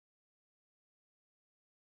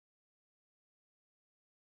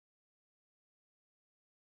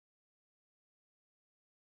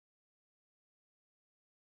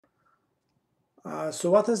So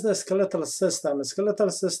what is the skeletal system? The skeletal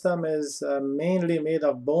system is mainly made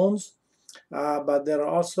of bones, but there are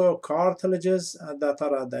also cartilages that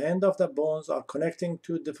are at the end of the bones or connecting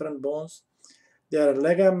to different bones. There are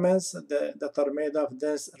ligaments that are made of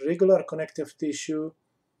this regular connective tissue,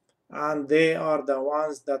 and they are the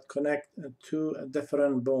ones that connect to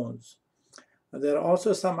different bones. There are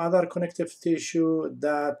also some other connective tissue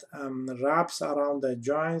that wraps around the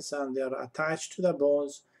joints and they are attached to the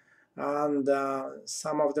bones, and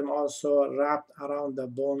some of them also wrapped around the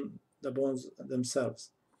bones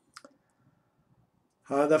themselves.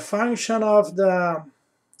 The function of the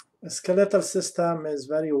skeletal system is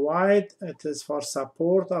very wide. It is for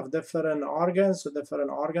support of different organs, so different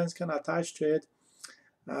organs can attach to it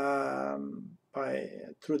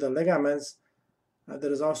through the ligaments.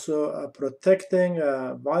 There is also protecting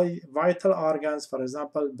vital organs. For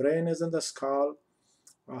example, brain is in the skull,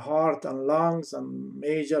 heart and lungs and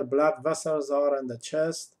major blood vessels are in the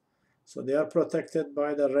chest, so they are protected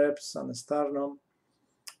by the ribs and sternum.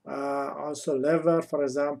 Also liver, for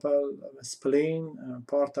example, spleen,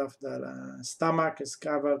 part of the stomach is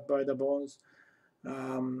covered by the bones.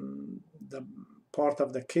 The part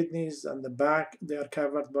of the kidneys and the back, they are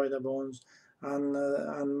covered by the bones,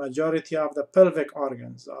 and majority of the pelvic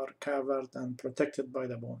organs are covered and protected by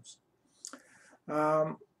the bones.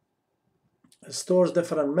 Stores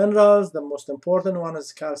different minerals. The most important one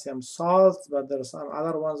is calcium salt, but there are some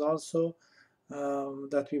other ones also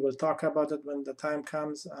that we will talk about it when the time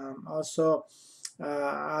comes. Also,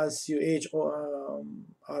 as you age or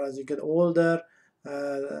as you get older,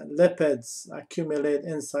 lipids accumulate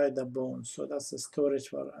inside the bone, so that's the storage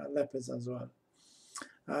for lipids as well.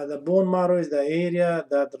 The bone marrow is the area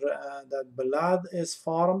that blood is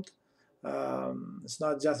formed. It's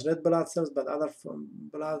not just red blood cells, but other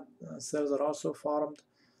blood cells are also formed.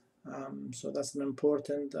 So that's an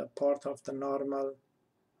important part of the normal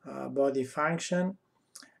body function.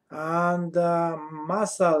 And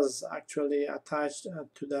muscles actually attached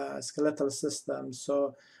to the skeletal system.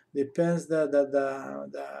 So depends the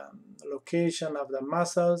location of the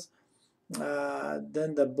muscles,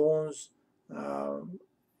 then the bones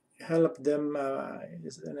help them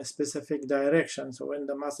in a specific direction. So when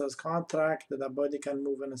the muscles contract, the body can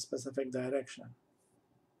move in a specific direction.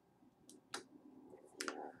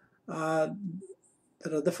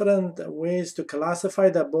 There are different ways to classify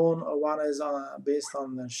the bone. One is based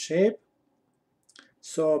on the shape.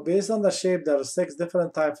 So based on the shape, there are 6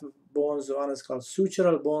 different types of bones. One is called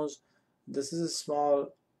sutural bones. This is a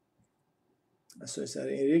small, so it's an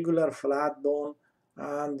irregular flat bone,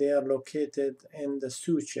 and they are located in the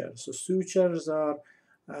suture. So sutures are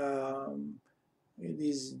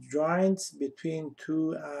these joints between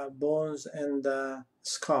 2 bones in the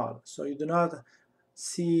skull. So you do not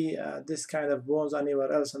see this kind of bones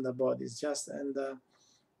anywhere else in the body. It's just in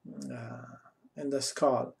the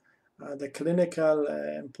skull. The clinical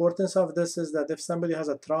importance of this is that if somebody has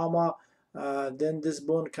a trauma, then this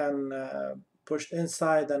bone can push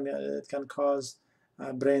inside and it can cause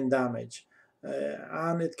brain damage.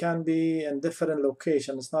 And it can be in different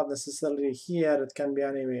locations. It's not necessarily here, it can be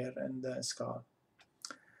anywhere in the skull.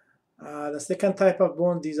 The second type of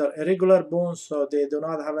bone, these are irregular bones, so they do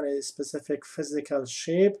not have any specific physical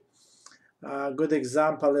shape. A good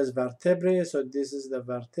example is vertebrae. So this is the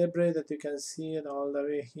vertebrae that you can see it all the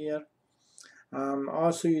way here.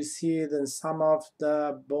 Also you see it in some of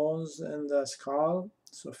the bones in the skull,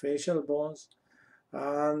 so facial bones,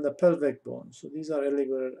 and the pelvic bones. So these are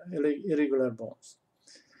irregular bones.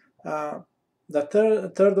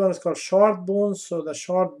 The third one is called short bones. So the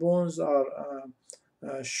short bones are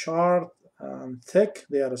short and thick.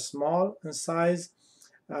 They are small in size.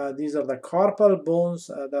 These are the carpal bones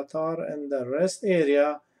that are in the wrist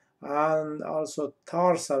area, and also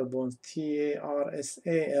tarsal bones,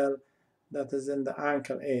 T-A-R-S-A-L, that is in the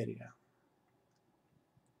ankle area.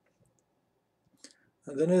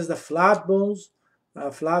 And then is the flat bones.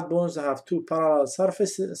 Flat bones have 2 parallel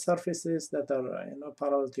surfaces that are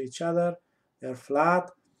parallel to each other. They're flat.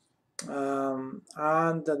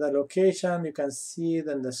 And the location, you can see it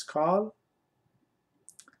in the skull.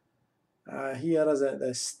 Here is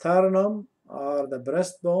the sternum or the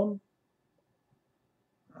breastbone,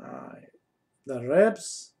 the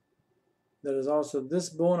ribs. There is also this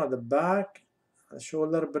bone at the back, the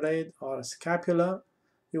shoulder blade or scapula.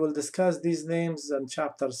 We will discuss these names in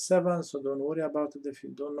chapter 7, so don't worry about it if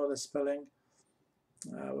you don't know the spelling.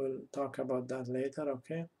 We'll talk about that later,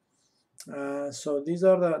 okay? So these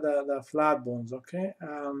are the flat bones, okay?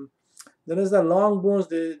 There is the long bones.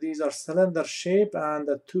 These are cylinder shape and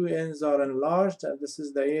the 2 ends are enlarged. This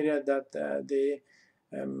is the area that they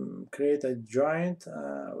create a joint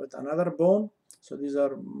with another bone. So these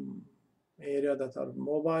are areas that are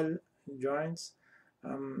mobile joints.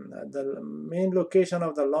 The main location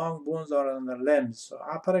of the long bones are on the limbs, so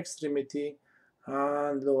upper extremity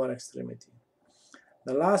and lower extremity.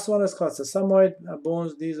 The last one is called sesamoid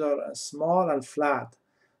bones. These are small and flat.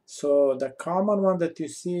 So the common one that you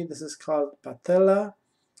see, this is called patella.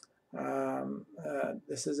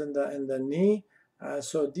 This is in the knee.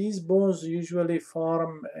 So these bones usually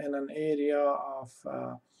form in an area of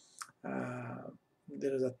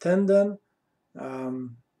there is a tendon,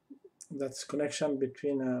 that's connection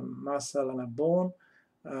between a muscle and a bone,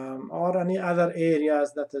 or any other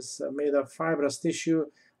areas that is made of fibrous tissue,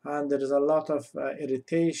 and there is a lot of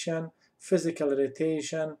irritation, physical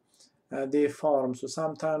irritation, they form. So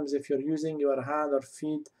sometimes if you're using your hand or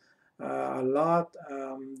feet a lot,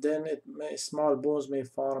 then small bones may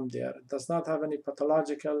form there. It does not have any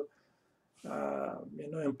pathological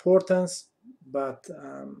importance, but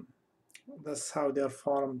that's how they are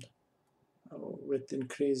formed with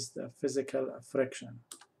increased physical friction.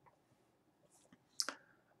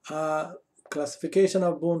 Classification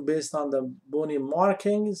of bone based on the bony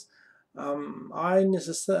markings. I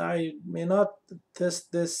may not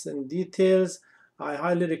test this in details. I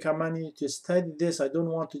highly recommend you to study this. I don't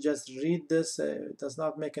want to just read this. It does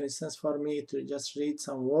not make any sense for me to just read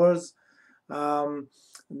some words.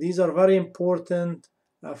 These are very important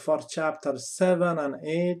for chapter 7 and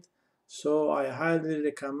 8. So I highly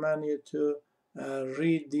recommend you to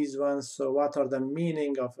read these ones. So what are the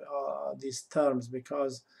meaning of these terms?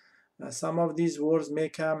 Because some of these words may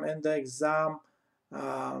come in the exam,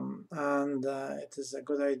 and it is a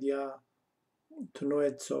good idea to know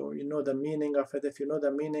it, so you know the meaning of it. If you know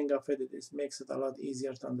the meaning of it, it makes it a lot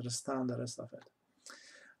easier to understand the rest of it.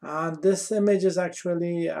 And this image is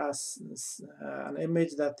actually an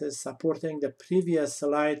image that is supporting the previous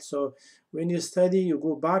slide. So when you study, you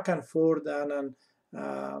go back and forth and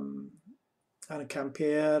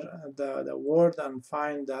compare the word and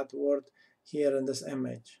find that word here in this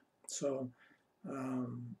image. So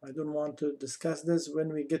I don't want to discuss this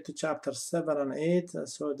when we get to chapter 7 and 8,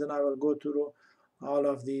 so then I will go through all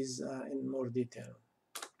of these in more detail.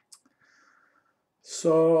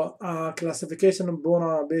 So classification of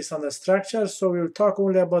bone based on the structure. So we will talk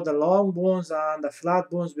only about the long bones and the flat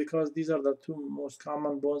bones because these are the two most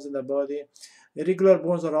common bones in the body. Irregular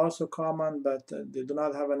bones are also common, but they do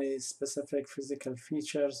not have any specific physical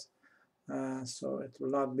features, so it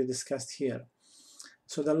will not be discussed here.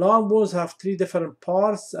 So the long bones have three different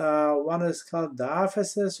parts. One is called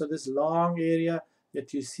diaphysis. So this long area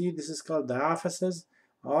that you see, this is called diaphysis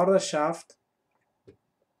or the shaft.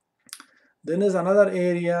 Then there's another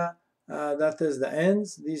area that is the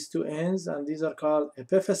ends, these two ends, and these are called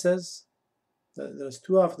epiphyses. There's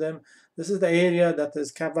two of them. This is the area that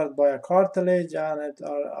is covered by a cartilage and it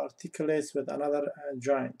articulates with another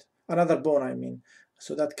joint, another bone, I mean.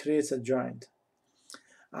 So that creates a joint.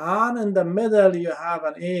 And in the middle, you have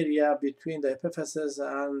an area between the epiphysis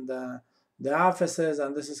and the diaphysis,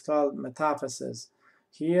 and this is called metaphysis.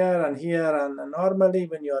 Here and here, and normally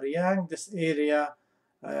when you're young, this area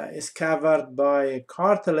is covered by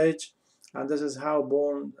cartilage, and this is how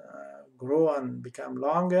bone grow and become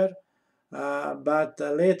longer. But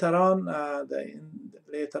later on,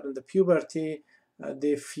 later in the puberty,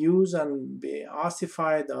 they fuse and be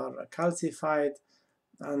ossified or calcified,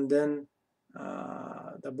 and then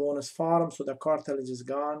the bone is formed, so the cartilage is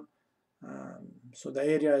gone. So the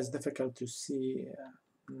area is difficult to see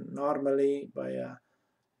normally by a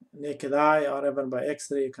naked eye or even by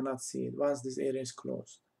x-ray. You cannot see it once this area is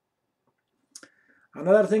closed.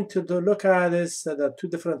 Another thing to look at is the two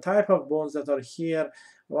different types of bones that are here.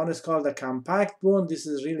 One is called the compact bone. This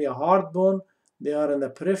is really a hard bone. They are in the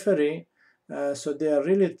periphery, so they are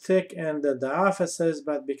really thick in the diaphysis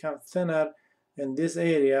but become thinner in this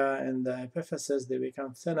area. In the epiphysis, they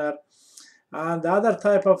become thinner. And the other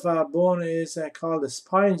type of bone is called the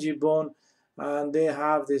spongy bone, and they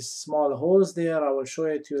have these small holes there. I will show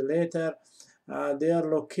it to you later. They are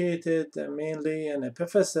located mainly in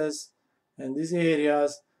epiphysis in these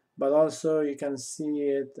areas, but also you can see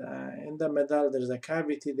it in the middle. There's a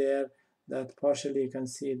cavity there that partially you can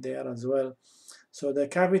see it there as well. So the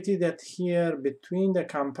cavity that here between the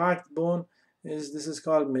compact bone this is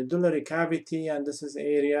called medullary cavity, and this is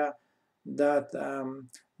area that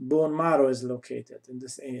bone marrow is located in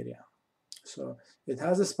this area. So it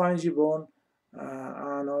has a spongy bone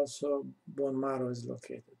and also bone marrow is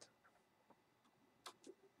located.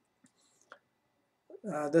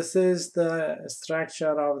 This is the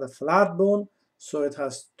structure of the flat bone. So it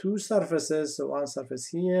has two surfaces, so one surface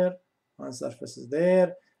here, one surface is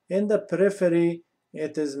there. In the periphery,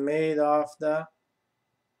 it is made of the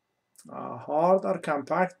hard or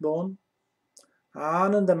compact bone,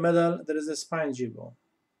 and in the middle there is a spongy bone.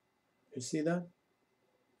 You see that?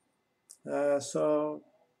 So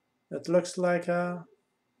it looks like a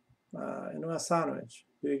a sandwich.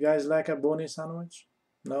 Do you guys like a bony sandwich?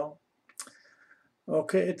 No?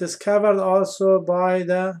 Okay, it is covered also by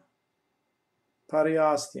the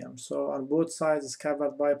periosteum. So on both sides is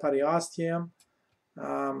covered by periosteum.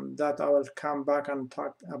 That I will come back and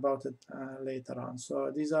talk about it later on.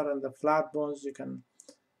 So these are in the flat bones. You can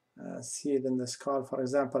see it in the skull, for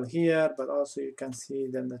example, here, but also you can see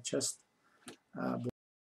it in the chest bone.